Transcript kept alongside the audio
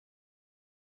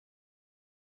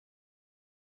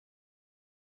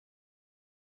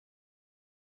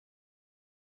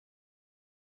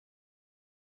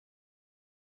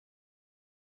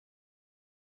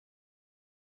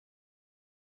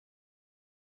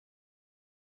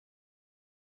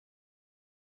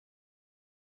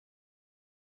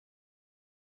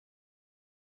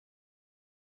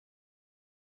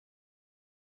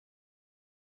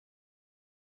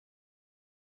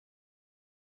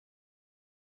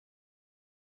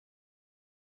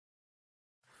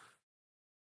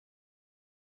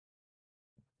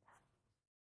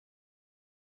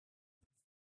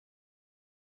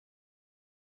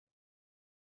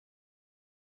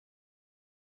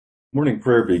Morning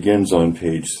prayer begins on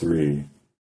page 3.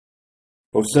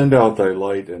 O send out thy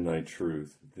light and thy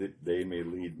truth, that they may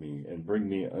lead me, and bring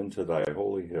me unto thy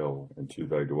holy hill, and to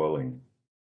thy dwelling.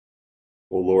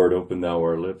 O Lord, open thou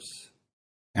our lips.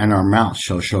 And our mouth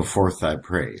shall show forth thy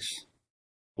praise.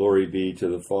 Glory be to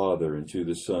the Father, and to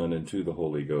the Son, and to the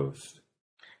Holy Ghost.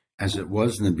 As it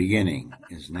was in the beginning,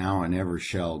 is now, and ever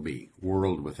shall be,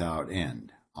 world without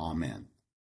end. Amen.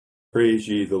 Praise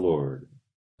ye the Lord.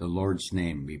 The Lord's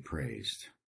name be praised.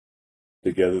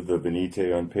 Together the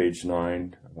Venite on page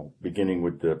 9, beginning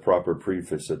with the proper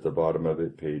preface at the bottom of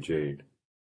it, page 8.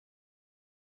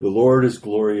 The Lord is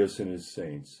glorious in his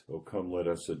saints. O come, let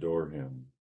us adore him.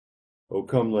 O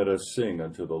come, let us sing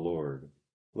unto the Lord.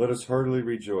 Let us heartily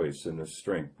rejoice in the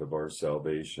strength of our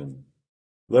salvation.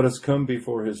 Let us come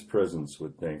before his presence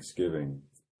with thanksgiving,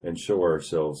 and show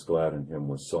ourselves glad in him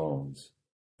with psalms.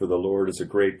 For the Lord is a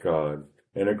great God,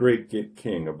 and a great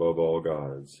King above all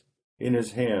gods. In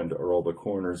his hand are all the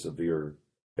corners of the earth,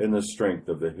 and the strength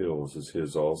of the hills is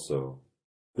his also.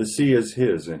 The sea is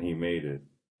his, and he made it,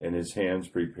 and his hands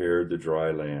prepared the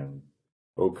dry land.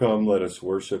 O come, let us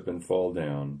worship and fall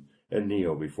down, and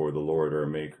kneel before the Lord our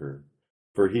Maker.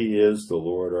 For he is the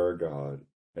Lord our God,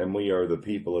 and we are the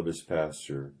people of his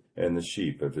pasture, and the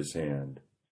sheep of his hand.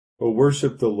 O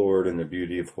worship the Lord in the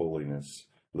beauty of holiness.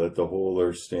 Let the whole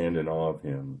earth stand in awe of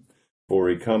him. For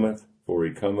he cometh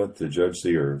to judge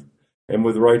the earth, and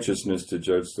with righteousness to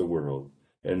judge the world,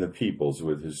 and the peoples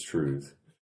with his truth.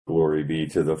 Glory be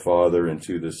to the Father, and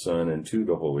to the Son, and to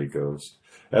the Holy Ghost,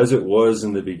 as it was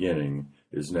in the beginning,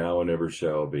 is now, and ever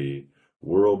shall be,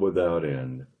 world without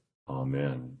end.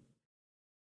 Amen.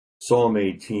 Psalm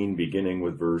 18, beginning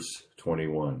with verse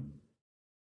 21.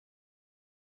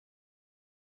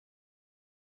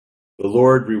 The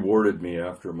Lord rewarded me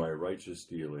after my righteous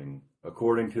dealing.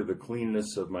 According to the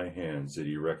cleanness of my hands did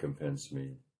he recompense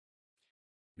me.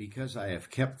 Because I have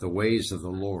kept the ways of the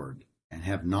Lord, and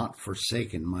have not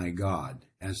forsaken my God,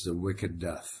 as the wicked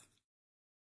doth.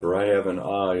 For I have an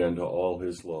eye unto all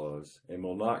his laws, and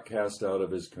will not cast out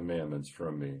of his commandments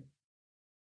from me.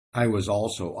 I was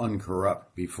also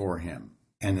uncorrupt before him,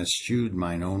 and eschewed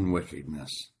mine own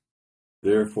wickedness.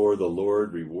 Therefore the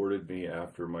Lord rewarded me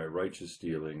after my righteous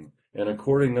dealing, and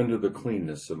according unto the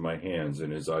cleanness of my hands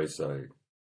in his eyesight.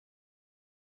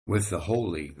 With the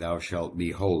holy thou shalt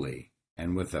be holy,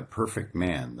 and with a perfect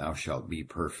man thou shalt be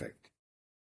perfect.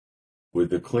 With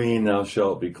the clean thou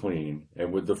shalt be clean,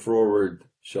 and with the froward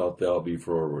shalt thou be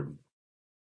froward.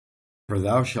 For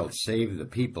thou shalt save the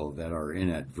people that are in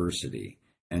adversity,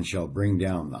 and shalt bring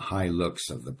down the high looks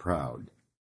of the proud.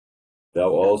 Thou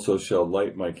also shalt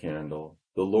light my candle.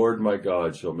 The Lord my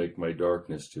God shall make my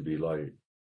darkness to be light.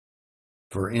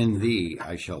 For in thee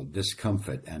I shall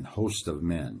discomfit an host of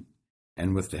men,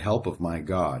 and with the help of my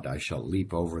God I shall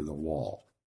leap over the wall.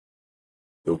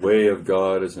 The way of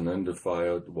God is an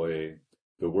undefiled way.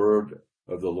 The word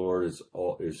of the Lord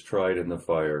is tried in the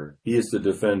fire. He is the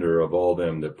defender of all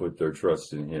them that put their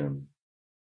trust in him.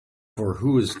 For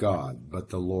who is God but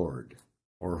the Lord?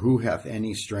 Or who hath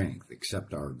any strength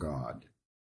except our God?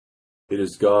 It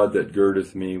is God that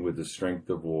girdeth me with the strength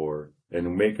of war,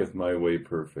 and maketh my way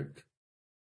perfect.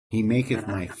 He maketh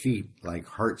my feet like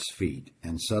hart's feet,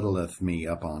 and settleth me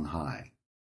up on high.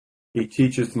 He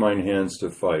teacheth mine hands to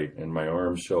fight, and my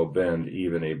arms shall bend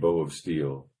even a bow of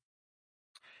steel.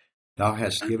 Thou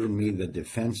hast given me the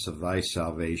defense of thy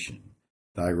salvation.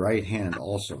 Thy right hand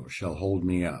also shall hold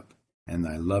me up, and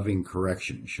thy loving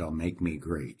correction shall make me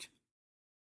great.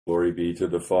 Glory be to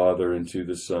the Father, and to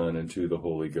the Son, and to the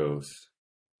Holy Ghost.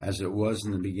 As it was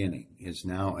in the beginning, is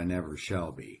now, and ever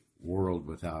shall be, world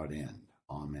without end.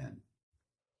 Amen.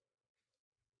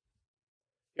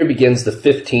 Here begins the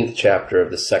 15th chapter of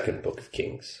the second book of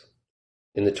Kings.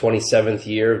 In the 27th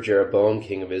year of Jeroboam,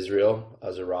 king of Israel,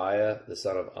 Azariah, the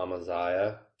son of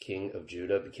Amaziah, king of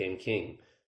Judah, became king.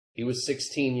 He was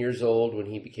 16 years old when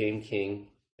he became king,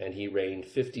 and he reigned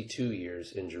 52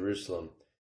 years in Jerusalem.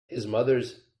 His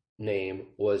mother's name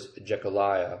was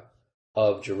Jechaliah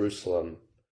of Jerusalem,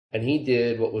 and he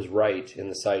did what was right in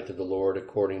the sight of the Lord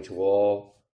according to all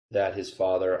that his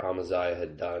father Amaziah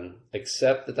had done,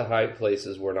 except that the high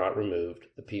places were not removed.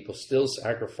 The people still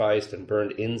sacrificed and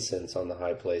burned incense on the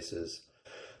high places.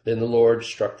 Then the Lord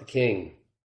struck the king,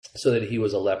 so that he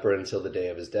was a leper until the day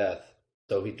of his death.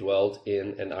 So he dwelt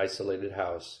in an isolated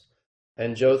house.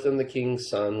 And Jotham the king's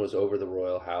son was over the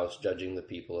royal house, judging the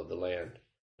people of the land.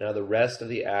 Now the rest of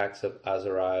the acts of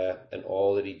Azariah and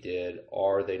all that he did,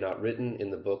 are they not written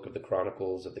in the book of the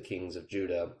Chronicles of the kings of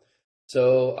Judah?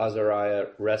 So Azariah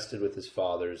rested with his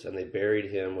fathers, and they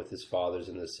buried him with his fathers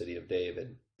in the city of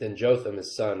David. Then Jotham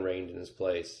his son reigned in his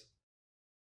place.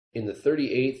 In the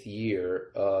 38th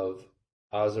year of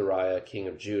Azariah, king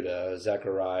of Judah,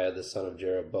 Zechariah, the son of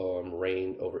Jeroboam,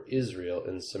 reigned over Israel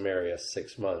in Samaria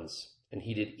 6 months. And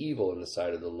he did evil in the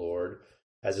sight of the Lord,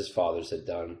 as his fathers had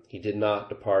done. He did not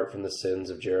depart from the sins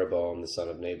of Jeroboam, the son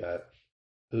of Nebat,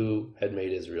 who had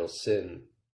made Israel sin.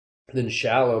 Then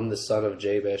Shallum, the son of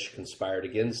Jabesh, conspired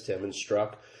against him and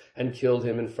struck and killed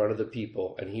him in front of the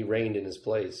people, and he reigned in his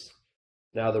place.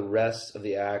 Now the rest of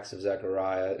the acts of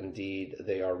Zechariah, indeed,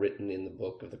 they are written in the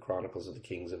book of the Chronicles of the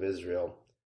Kings of Israel.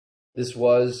 This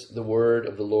was the word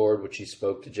of the Lord which he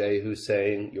spoke to Jehu,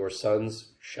 saying, Your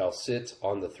sons shall sit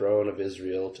on the throne of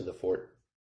Israel to the 4th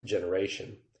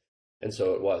generation. And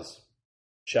so it was.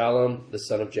 Shallum, the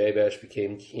son of Jabesh,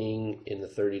 became king in the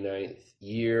 39th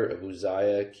year of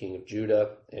Uzziah, king of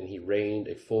Judah, and he reigned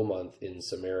a full month in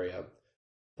Samaria.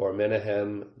 For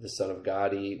Menahem, the son of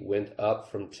Gadi, went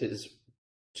up from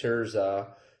Tirzah,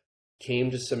 came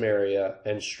to Samaria,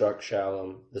 and struck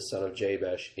Shallum, the son of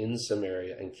Jabesh, in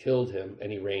Samaria, and killed him,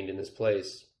 and he reigned in his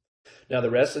place. Now the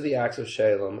rest of the acts of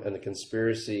Shallum and the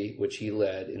conspiracy which he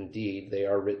led, indeed, they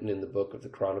are written in the book of the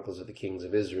Chronicles of the Kings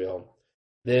of Israel.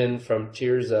 Then from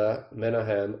Tirzah,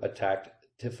 Menahem attacked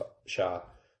Tifshah,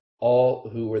 all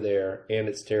who were there, and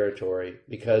its territory.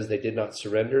 Because they did not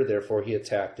surrender, therefore he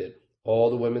attacked it.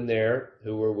 All the women there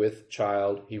who were with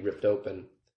child he ripped open.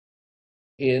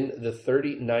 In the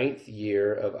 39th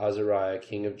year of Azariah,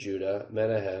 king of Judah,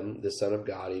 Menahem, the son of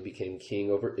Gadi, became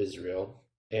king over Israel,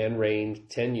 and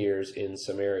reigned 10 years in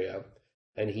Samaria.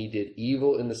 And he did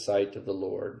evil in the sight of the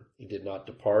Lord. He did not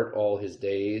depart all his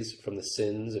days from the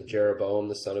sins of Jeroboam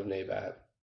the son of Nebat,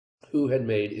 who had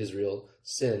made Israel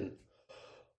sin.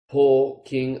 Pul,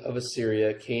 king of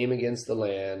Assyria, came against the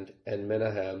land, and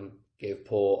Menahem gave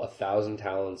Pul 1,000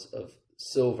 talents of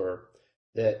silver,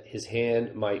 that his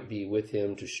hand might be with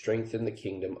him to strengthen the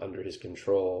kingdom under his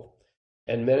control.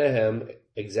 And Menahem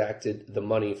exacted the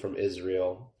money from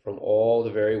Israel, from all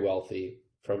the very wealthy,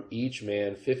 from each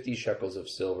man 50 shekels of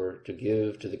silver, to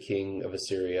give to the king of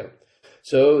Assyria.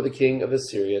 So the king of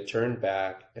Assyria turned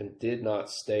back and did not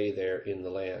stay there in the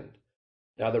land.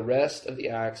 Now the rest of the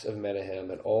acts of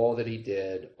Menahem and all that he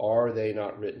did, are they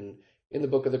not written in the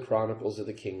book of the Chronicles of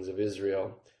the Kings of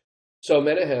Israel? So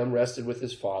Menahem rested with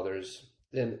his fathers.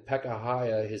 Then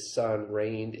Pekahiah his son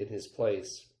reigned in his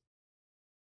place.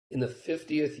 In the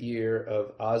 50th year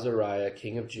of Azariah,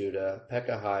 king of Judah,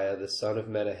 Pekahiah the son of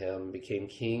Menahem became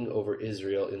king over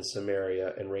Israel in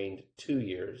Samaria, and reigned 2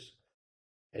 years.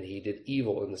 And he did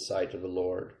evil in the sight of the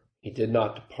Lord. He did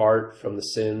not depart from the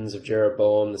sins of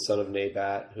Jeroboam the son of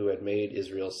Nebat, who had made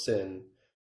Israel sin.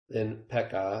 Then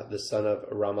Pekah the son of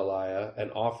Ramaliah,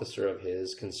 an officer of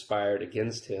his, conspired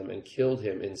against him and killed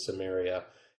him in Samaria,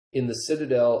 in the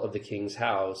citadel of the king's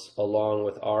house, along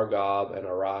with Argob and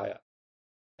Ariah.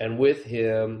 And with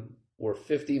him were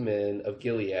 50 men of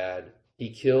Gilead. He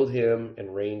killed him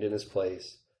and reigned in his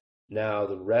place. Now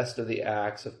the rest of the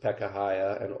acts of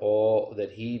Pekahiah and all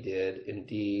that he did,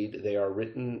 indeed, they are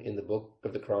written in the book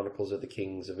of the Chronicles of the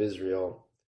Kings of Israel.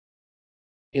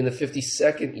 In the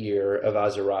 52nd year of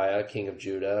Azariah, king of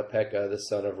Judah, Pekah the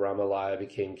son of Ramaliah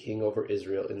became king over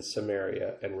Israel in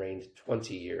Samaria, and reigned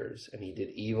 20 years. And he did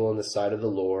evil in the sight of the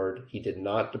Lord. He did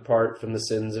not depart from the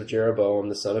sins of Jeroboam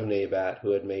the son of Nebat,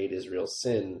 who had made Israel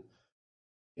sin.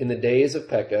 In the days of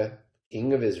Pekah,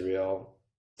 king of Israel,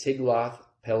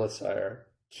 Tiglath-Pileser,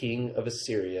 king of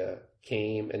Assyria,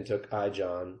 came and took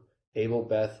Ijon,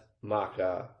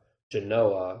 Abel-Beth-Maachah,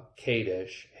 Genoa,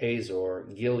 Kadesh, Hazor,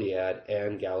 Gilead,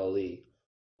 and Galilee,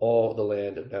 all the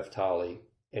land of Naphtali,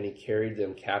 and he carried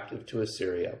them captive to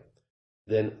Assyria.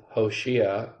 Then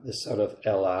Hoshea, the son of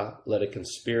Elah, led a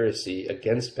conspiracy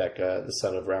against Pekah, the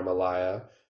son of Ramaliah,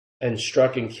 and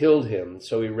struck and killed him.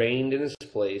 So he reigned in his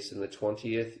place in the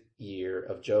 20th year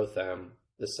of Jotham,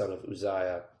 the son of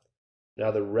Uzziah.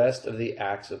 Now the rest of the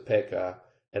acts of Pekah,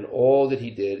 and all that he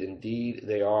did, indeed,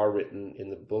 they are written in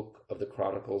the book of the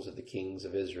Chronicles of the Kings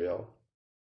of Israel.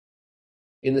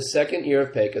 In the 2nd year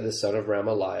of Pekah, the son of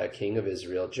Ramaliah, king of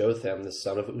Israel, Jotham, the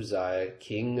son of Uzziah,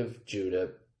 king of Judah,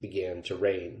 began to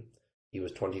reign. He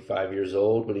was 25 years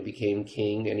old when he became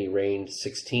king, and he reigned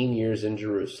 16 years in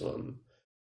Jerusalem.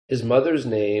 His mother's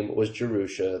name was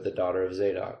Jerusha, the daughter of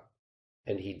Zadok.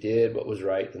 And he did what was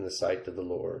right in the sight of the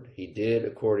Lord. He did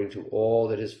according to all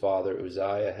that his father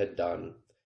Uzziah had done.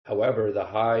 However, the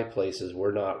high places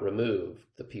were not removed.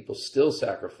 The people still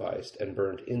sacrificed and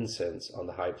burned incense on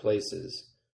the high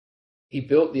places. He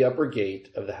built the upper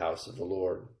gate of the house of the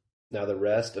Lord. Now the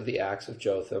rest of the acts of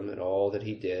Jotham and all that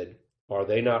he did, are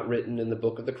they not written in the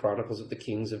book of the Chronicles of the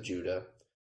Kings of Judah?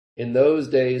 In those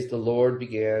days the Lord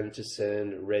began to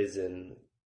send Rezin,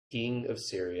 king of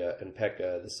Syria, and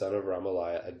Pekah, the son of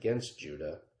Remaliah, against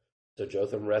Judah. So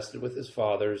Jotham rested with his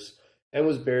fathers, and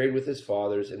was buried with his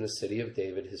fathers in the city of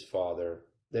David his father.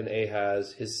 Then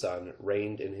Ahaz, his son,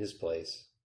 reigned in his place.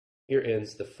 Here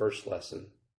ends the first lesson.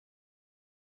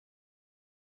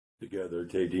 Together,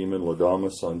 Te Deum and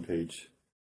Laudamus on page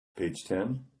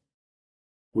 10.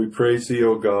 We praise thee,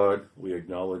 O God, we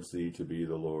acknowledge thee to be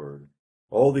the Lord.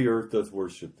 All the earth doth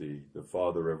worship thee, the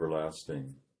Father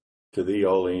everlasting. To thee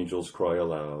all angels cry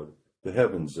aloud, the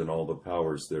heavens and all the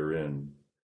powers therein.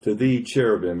 To thee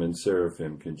cherubim and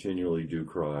seraphim continually do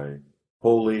cry,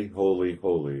 Holy, holy,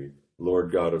 holy,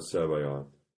 Lord God of Sabaoth.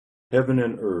 Heaven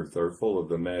and earth are full of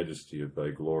the majesty of thy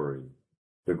glory.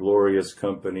 The glorious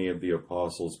company of the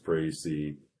apostles praise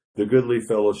thee. The goodly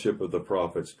fellowship of the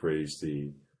prophets praise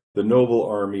thee. The noble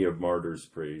army of martyrs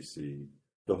praise thee.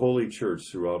 The holy church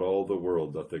throughout all the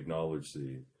world doth acknowledge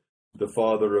thee. The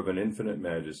Father of an infinite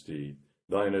majesty,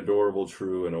 thine adorable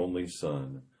true and only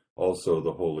Son, also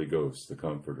the Holy Ghost, the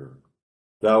Comforter.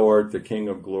 Thou art the King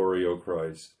of glory, O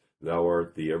Christ. Thou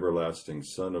art the everlasting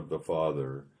Son of the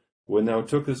Father. When thou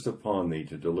tookest upon thee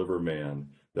to deliver man,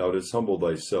 thou didst humble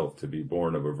thyself to be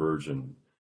born of a virgin.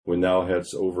 When thou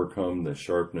hadst overcome the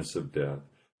sharpness of death,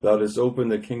 thou didst open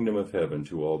the kingdom of heaven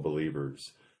to all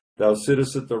believers. Thou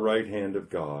sittest at the right hand of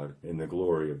God in the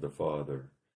glory of the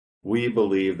Father. We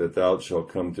believe that thou shalt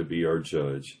come to be our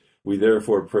judge. We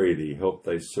therefore pray thee, help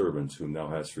thy servants whom thou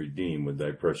hast redeemed with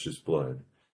thy precious blood.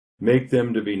 Make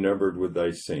them to be numbered with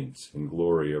thy saints in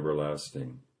glory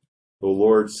everlasting. O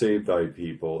Lord, save thy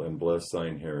people and bless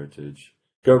thine heritage.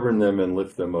 Govern them and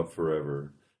lift them up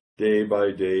forever. Day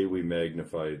by day we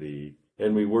magnify thee,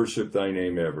 and we worship thy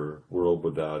name ever, world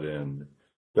without end.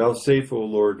 Vouchsafe, O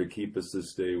Lord, to keep us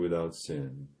this day without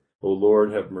sin. O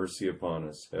Lord, have mercy upon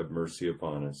us, have mercy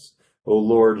upon us. O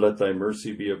Lord, let thy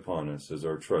mercy be upon us, as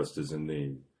our trust is in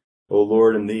thee. O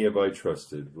Lord, in thee have I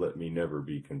trusted, let me never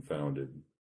be confounded.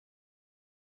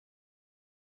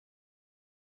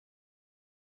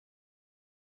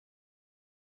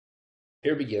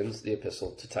 Here begins the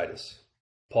epistle to Titus.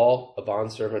 Paul, a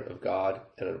bondservant of God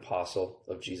and an apostle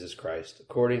of Jesus Christ,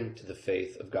 according to the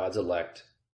faith of God's elect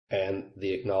and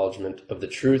the acknowledgement of the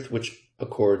truth which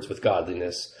accords with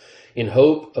godliness, in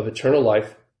hope of eternal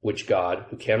life, which God,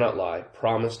 who cannot lie,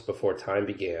 promised before time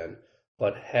began,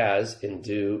 but has in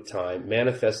due time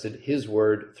manifested his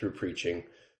word through preaching,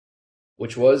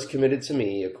 which was committed to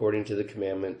me according to the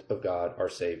commandment of God our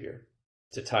Savior,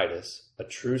 to Titus, a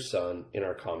true son in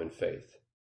our common faith.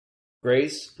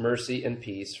 Grace, mercy, and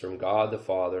peace from God the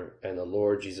Father and the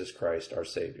Lord Jesus Christ our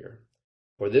Savior.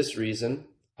 For this reason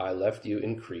I left you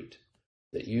in Crete,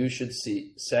 that you should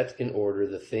set in order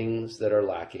the things that are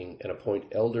lacking, and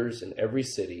appoint elders in every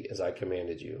city as I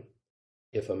commanded you.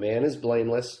 If a man is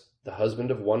blameless, the husband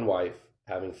of one wife,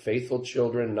 having faithful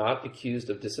children, not accused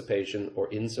of dissipation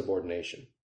or insubordination.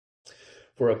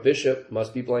 For a bishop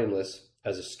must be blameless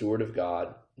as a steward of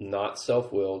God, not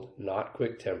self-willed, not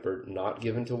quick-tempered, not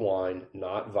given to wine,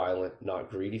 not violent, not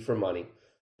greedy for money,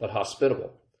 but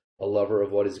hospitable, a lover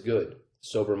of what is good,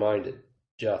 sober-minded,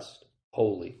 just,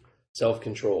 holy,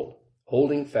 self-controlled,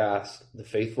 holding fast the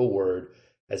faithful word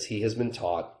as he has been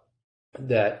taught,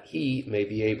 that he may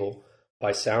be able,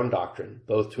 by sound doctrine,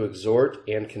 both to exhort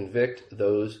and convict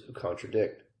those who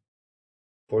contradict.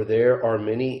 For there are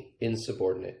many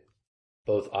insubordinate,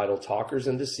 both idle talkers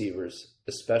and deceivers,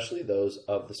 especially those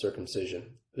of the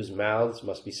circumcision, whose mouths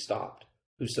must be stopped,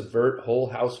 who subvert whole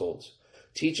households,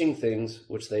 teaching things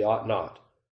which they ought not,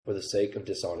 for the sake of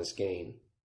dishonest gain.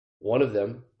 One of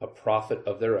them, a prophet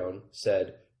of their own,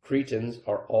 said, Cretans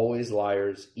are always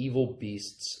liars, evil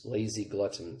beasts, lazy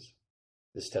gluttons.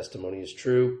 This testimony is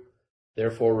true.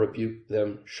 Therefore rebuke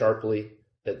them sharply,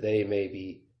 that they may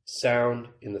be sound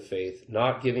in the faith,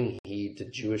 not giving heed to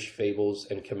Jewish fables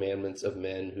and commandments of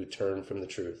men who turn from the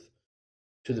truth.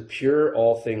 To the pure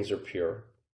all things are pure,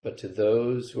 but to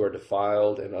those who are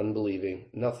defiled and unbelieving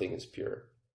nothing is pure.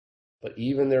 But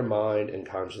even their mind and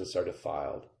conscience are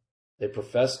defiled. They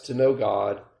profess to know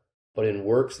God, but in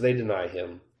works they deny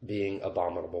him, being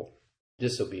abominable,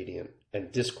 disobedient,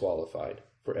 and disqualified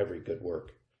for every good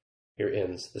work. Here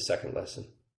ends the second lesson.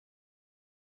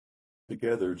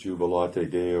 Together, Jubilate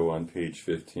Deo on page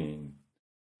 15.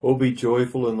 O be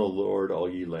joyful in the Lord, all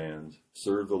ye lands.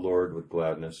 Serve the Lord with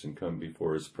gladness, and come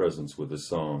before his presence with a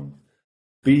song.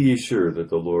 Be ye sure that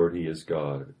the Lord, he is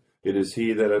God. It is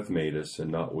he that hath made us,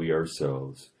 and not we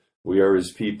ourselves. We are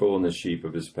his people and the sheep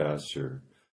of his pasture.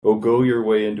 O go your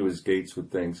way into his gates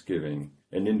with thanksgiving,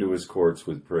 and into his courts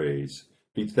with praise.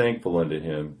 Be thankful unto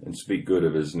him, and speak good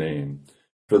of his name.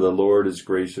 For the Lord is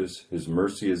gracious, his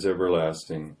mercy is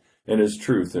everlasting, and his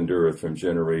truth endureth from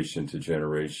generation to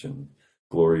generation.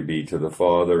 Glory be to the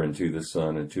Father, and to the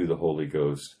Son, and to the Holy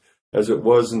Ghost, as it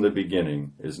was in the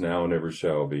beginning, is now, and ever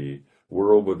shall be,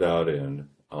 world without end.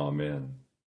 Amen.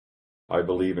 I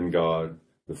believe in God,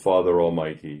 the Father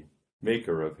Almighty,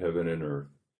 maker of heaven and earth,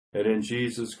 and in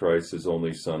Jesus Christ, his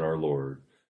only Son, our Lord,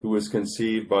 who was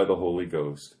conceived by the Holy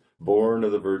Ghost, born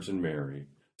of the Virgin Mary,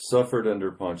 suffered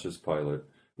under Pontius Pilate,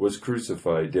 was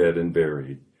crucified, dead, and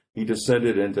buried. He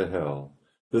descended into hell.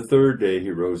 The third day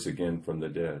he rose again from the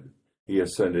dead. He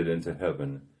ascended into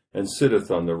heaven, and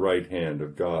sitteth on the right hand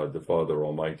of God the Father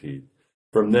Almighty.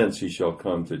 From thence he shall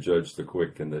come to judge the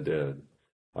quick and the dead.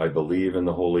 I believe in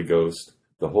the Holy Ghost,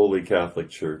 the Holy Catholic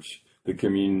Church, the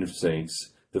communion of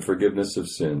saints, the forgiveness of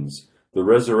sins, the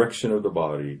resurrection of the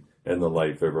body, and the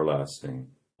life everlasting.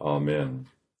 Amen.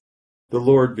 The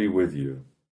Lord be with you.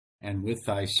 And with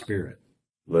thy spirit.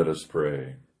 Let us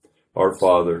pray. Our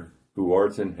Father, who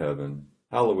art in heaven,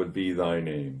 hallowed be thy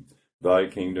name. Thy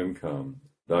kingdom come,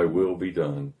 thy will be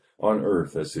done, on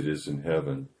earth as it is in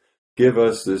heaven. Give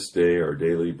us this day our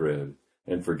daily bread,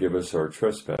 and forgive us our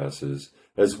trespasses,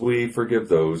 as we forgive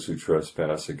those who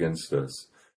trespass against us.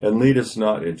 And lead us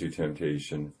not into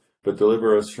temptation, but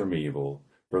deliver us from evil.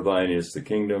 For thine is the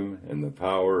kingdom, and the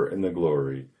power, and the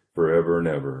glory, forever and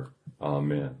ever.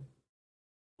 Amen.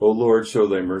 O Lord, show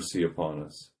thy mercy upon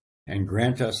us. And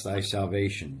grant us thy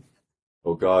salvation.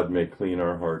 O God, make clean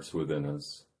our hearts within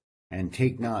us. And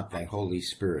take not thy Holy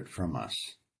Spirit from us.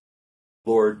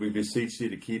 Lord, we beseech thee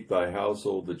to keep thy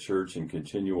household, the church, in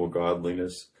continual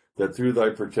godliness, that through thy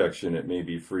protection it may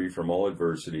be free from all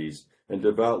adversities, and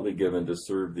devoutly given to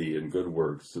serve thee in good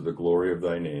works to the glory of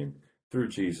thy name, through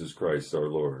Jesus Christ our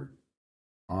Lord.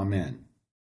 Amen.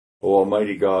 O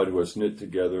Almighty God, who hast knit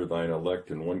together thine elect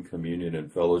in one communion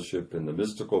and fellowship in the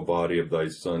mystical body of thy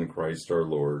Son, Christ our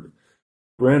Lord,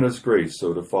 grant us grace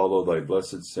so to follow thy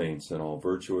blessed saints in all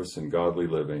virtuous and godly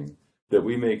living, that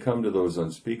we may come to those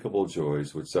unspeakable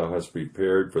joys which thou hast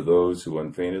prepared for those who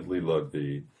unfeignedly love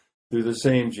thee, through the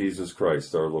same Jesus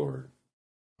Christ our Lord.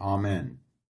 Amen.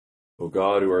 O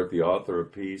God, who art the author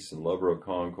of peace and lover of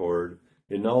concord,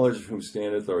 in knowledge of whom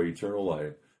standeth our eternal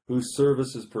life, whose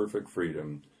service is perfect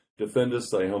freedom, defend us,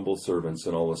 thy humble servants,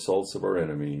 in all assaults of our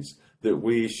enemies, that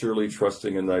we, surely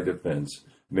trusting in thy defense,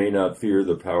 may not fear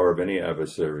the power of any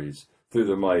adversaries, through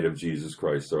the might of Jesus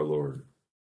Christ our Lord.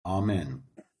 Amen.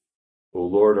 O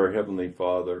Lord, our heavenly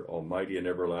Father, almighty and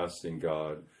everlasting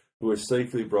God, who hast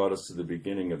safely brought us to the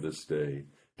beginning of this day,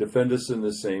 defend us in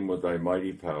the same with thy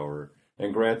mighty power,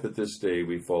 and grant that this day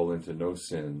we fall into no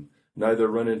sin, neither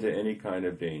run into any kind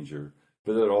of danger,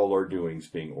 but that all our doings,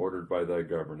 being ordered by thy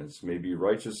governance, may be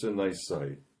righteous in thy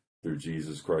sight, through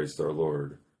Jesus Christ our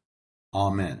Lord.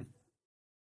 Amen.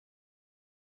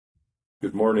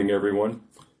 Good morning, everyone.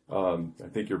 I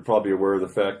think you're probably aware of the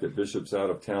fact that Bishop's out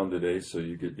of town today, so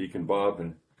you get Deacon Bob,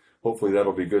 and hopefully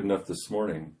that'll be good enough this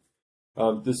morning.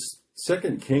 This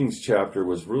 2 Kings chapter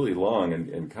was really long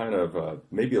and kind of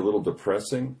maybe a little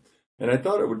depressing. And I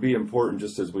thought it would be important,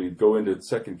 just as we go into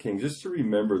 2 Kings, just to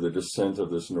remember the descent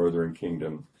of this northern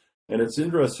kingdom. And it's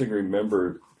interesting to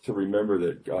remember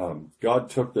that God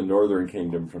took the northern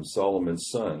kingdom from Solomon's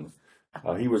son.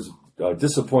 He was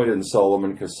disappointed in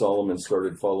Solomon because Solomon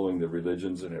started following the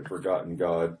religions and had forgotten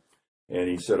God. And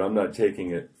he said, I'm not taking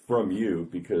it from you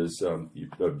because of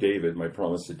David, my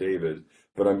promise to David,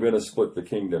 but I'm going to split the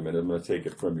kingdom and I'm going to take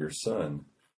it from your son.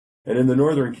 And in the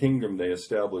northern kingdom, they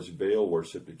established Baal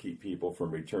worship to keep people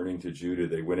from returning to Judah.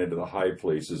 They went into the high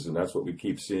places, and that's what we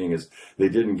keep seeing is they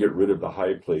didn't get rid of the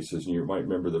high places. And you might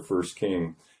remember the first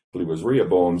king, I believe it was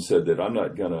Rehoboam, said that I'm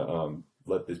not going to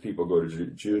let these people go to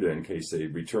Judah in case they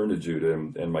return to Judah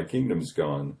and my kingdom's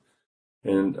gone.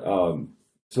 And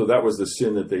so that was the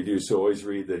sin that they do. So always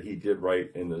read that he did right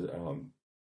in the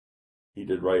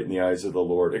eyes of the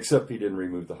Lord, except he didn't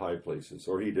remove the high places,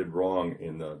 or he did wrong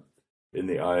in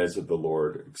the eyes of the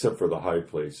Lord, except for the high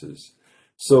places.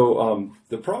 So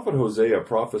the prophet Hosea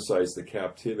prophesies the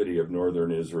captivity of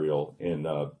northern Israel in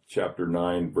chapter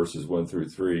 9, verses 1 through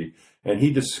 3, and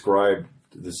he described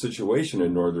the situation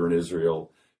in northern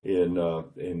Israel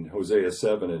in Hosea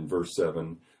 7 and verse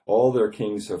 7. All their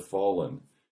kings have fallen.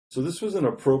 So this was an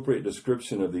appropriate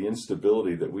description of the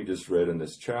instability that we just read in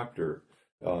this chapter,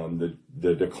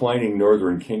 the declining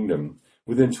northern kingdom.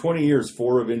 Within 20 years,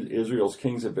 4 of Israel's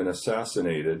kings have been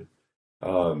assassinated.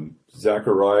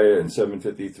 Zechariah in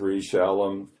 753,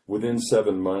 Shallum within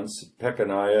 7 months,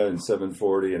 Pekaniah in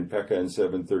 740, and Pekah in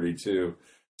 732.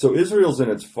 So Israel's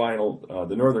in its final,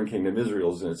 the northern kingdom,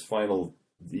 Israel's in its final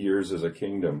years as a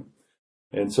kingdom.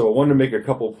 And so I wanted to make a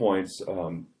couple points.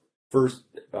 First,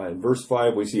 in verse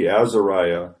 5, we see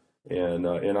Azariah, And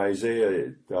in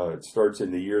Isaiah, it starts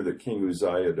in the year that King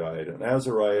Uzziah died. And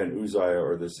Azariah and Uzziah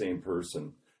are the same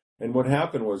person. And what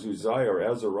happened was Uzziah, or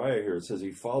Azariah here, it says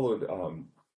he followed,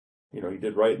 he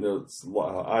did right in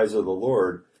the eyes of the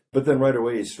Lord, but then right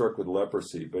away he's struck with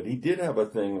leprosy. But he did have a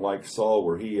thing like Saul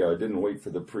where he didn't wait for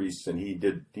the priests, and he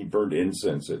burned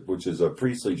incense, which is a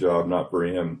priestly job, not for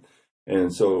him.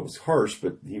 And so it was harsh,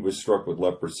 but he was struck with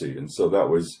leprosy. And so that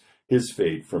was his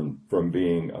fate from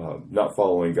being not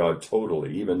following God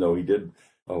totally, even though he did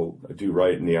do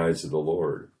right in the eyes of the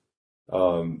Lord.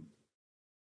 The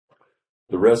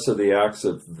rest of the acts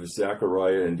of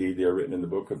Zechariah, indeed, they are written in the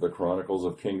book of the Chronicles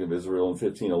of King of Israel in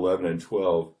 15:11 and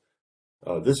 12.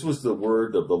 This was the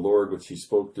word of the Lord which he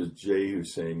spoke to Jehu,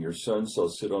 saying, "Your son shall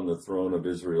sit on the throne of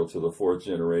Israel to the fourth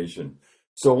generation."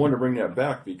 So I want to bring that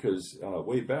back because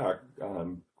way back,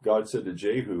 God said to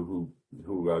Jehu,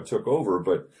 who took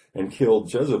over and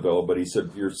killed Jezebel, but he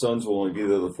said, "Your sons will only be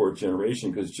there the fourth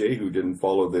generation," because Jehu didn't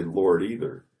follow the Lord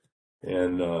either.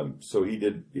 And so he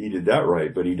did that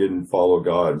right, but he didn't follow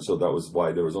God. And so that was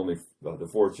why there was only the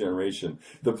fourth generation.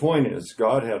 The point is,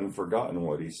 God hadn't forgotten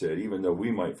what he said, even though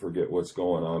we might forget what's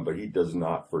going on, but he does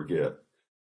not forget.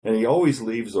 And he always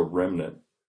leaves a remnant.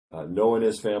 Noah and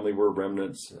his family were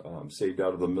remnants, saved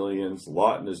out of the millions.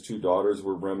 Lot and his two daughters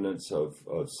were remnants of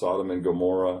Sodom and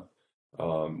Gomorrah.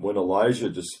 When Elijah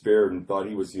despaired and thought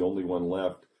he was the only one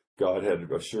left, God had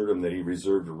assured him that he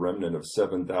reserved a remnant of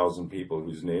 7,000 people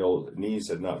whose knees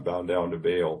had not bowed down to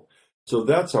Baal. So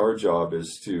that's our job,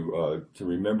 is to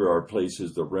remember our place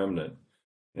as the remnant.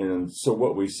 And so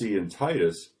what we see in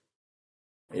Titus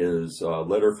is a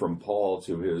letter from Paul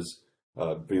to his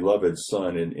beloved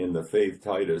son in the faith,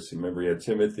 Titus. Remember, he had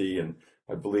Timothy, and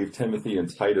I believe Timothy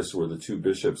and Titus were the two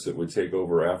bishops that would take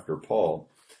over after Paul.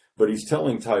 But he's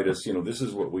telling Titus, this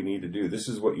is what we need to do. This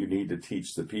is what you need to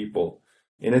teach the people.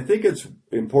 And I think it's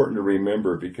important to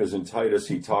remember, because in Titus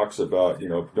he talks about,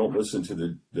 don't listen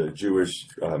to the Jewish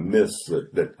myths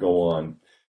that go on.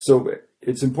 So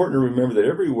it's important to remember that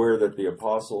everywhere that the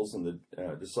apostles and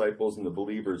the disciples and the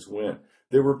believers went,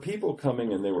 there were people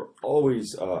coming, and they were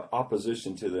always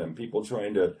opposition to them, people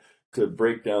trying to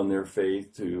break down their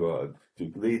faith, to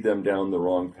lead them down the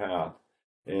wrong path.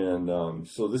 And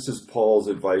so this is Paul's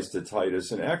advice to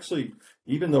Titus. And actually,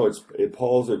 even though it's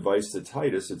Paul's advice to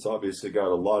Titus, it's obviously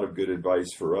got a lot of good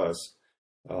advice for us,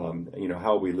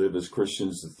 how we live as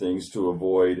Christians, the things to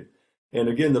avoid. And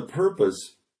again, the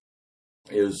purpose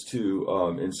is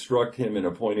to instruct him in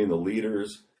appointing the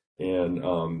leaders and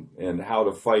how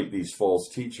to fight these false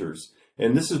teachers.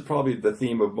 And this is probably the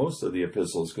theme of most of the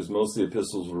epistles, because most of the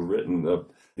epistles were written,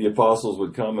 the apostles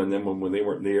would come, and then when they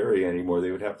weren't in the area anymore,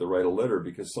 they would have to write a letter,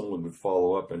 because someone would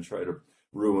follow up and try to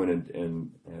ruin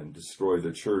and destroy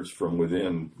the church from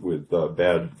within with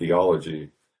bad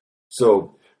theology.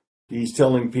 So he's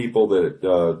telling people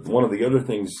that one of the other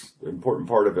things, important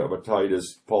part about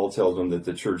Titus, Paul tells them that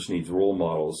the church needs role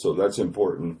models. So that's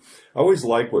important. I always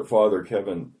like what Father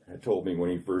Kevin had told me when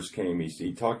he first came.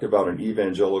 He talked about an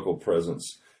evangelical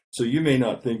presence. So you may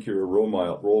not think you're a role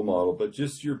model, but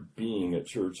just your being at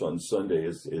church on Sunday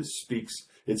speaks.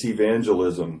 It's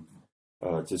evangelism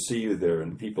to see you there,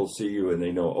 and people see you and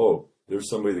they know, oh, there's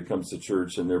somebody that comes to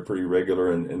church and they're pretty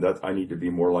regular, and that I need to be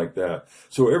more like that.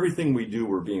 So everything we do,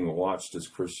 we're being watched as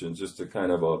Christians, just a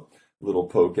kind of a little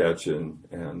poke at you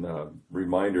and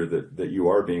reminder that you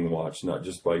are being watched, not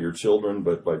just by your children,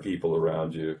 but by people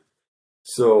around you.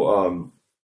 So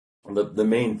the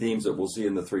main themes that we'll see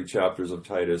in the 3 chapters of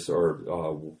Titus are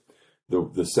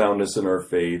the soundness in our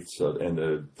faiths and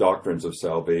the doctrines of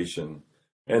salvation,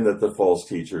 and that the false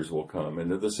teachers will come. And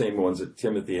they're the same ones that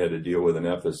Timothy had to deal with in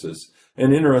Ephesus.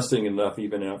 And interesting enough,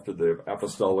 even after the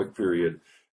apostolic period,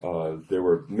 there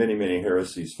were many, many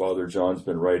heresies. Father John's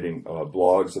been writing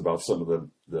blogs about some of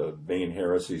the main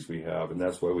heresies we have, and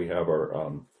that's why we have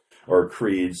our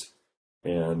creeds.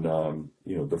 And,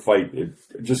 the fight, it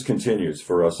just continues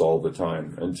for us all the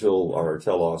time until our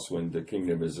telos, when the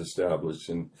kingdom is established,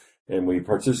 and we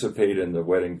participate in the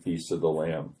wedding feast of the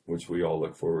Lamb, which we all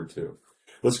look forward to.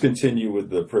 Let's continue with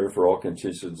the prayer for all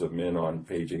conditions of men on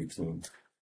page 18.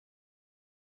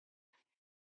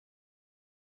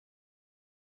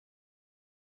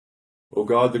 O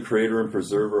God, the creator and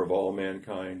preserver of all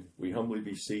mankind, we humbly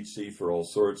beseech thee for all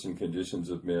sorts and conditions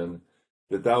of men,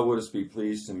 that thou wouldest be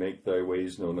pleased to make thy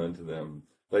ways known unto them,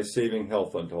 thy saving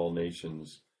health unto all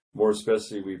nations. More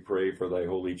especially we pray for thy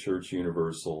holy church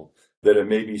universal, that it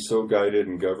may be so guided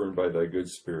and governed by thy good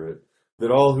spirit, that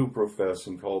all who profess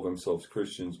and call themselves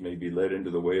Christians may be led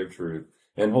into the way of truth,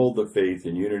 and hold the faith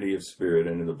in unity of spirit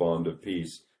and in the bond of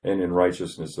peace, and in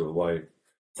righteousness of life.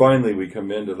 Finally, we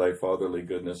commend to thy fatherly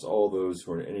goodness all those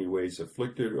who are in any ways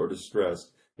afflicted or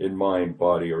distressed in mind,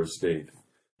 body, or estate,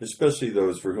 especially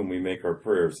those for whom we make our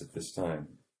prayers at this time.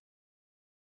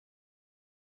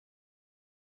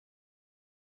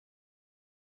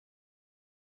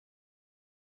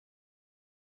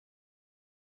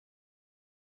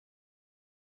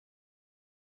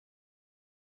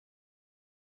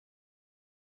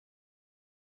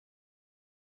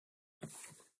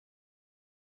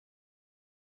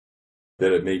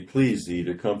 That it may please thee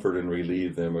to comfort and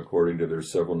relieve them according to their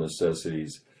several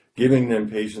necessities, giving them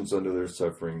patience under their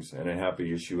sufferings, and a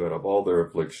happy issue out of all their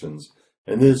afflictions.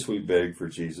 And this we beg for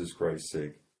Jesus Christ's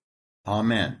sake.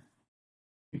 Amen.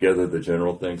 Together the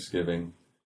general thanksgiving.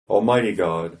 Almighty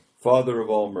God, Father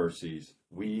of all mercies,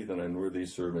 we, thine unworthy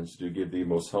servants, do give thee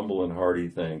most humble and hearty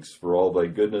thanks for all thy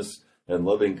goodness and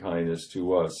loving kindness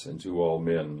to us and to all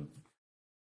men.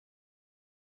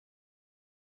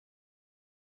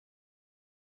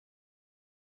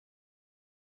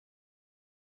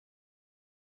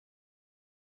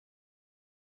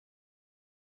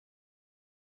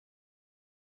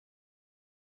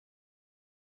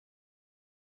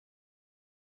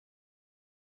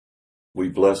 We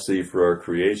bless thee for our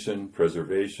creation,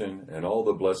 preservation, and all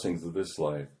the blessings of this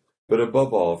life, but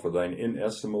above all for thine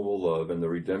inestimable love and the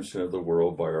redemption of the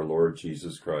world by our Lord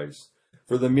Jesus Christ,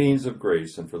 for the means of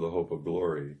grace and for the hope of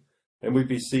glory. And we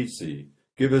beseech thee,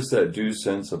 give us that due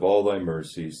sense of all thy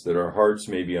mercies, that our hearts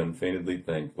may be unfeignedly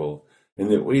thankful,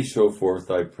 and that we show forth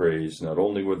thy praise not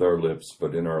only with our lips,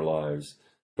 but in our lives,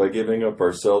 by giving up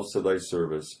ourselves to thy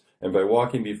service, and by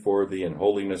walking before thee in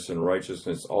holiness and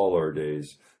righteousness all our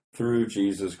days, through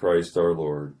Jesus Christ our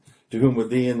Lord, to whom with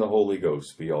thee and the Holy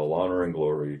Ghost be all honor and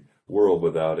glory, world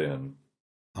without end.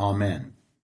 Amen.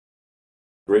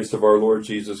 Grace of our Lord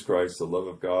Jesus Christ, the love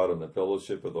of God, and the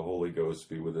fellowship of the Holy Ghost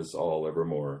be with us all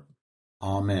evermore.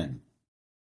 Amen.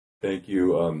 Thank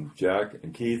you, Jack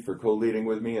and Keith, for co-leading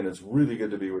with me, and it's really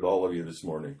good to be with all of you this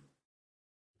morning.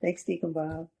 Thanks, Deacon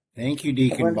Bob. Thank you,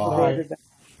 Deacon Wonderful day, Bob. everybody.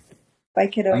 Bye,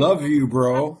 kiddo. Love you,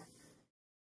 bro.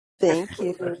 Thank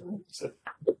you.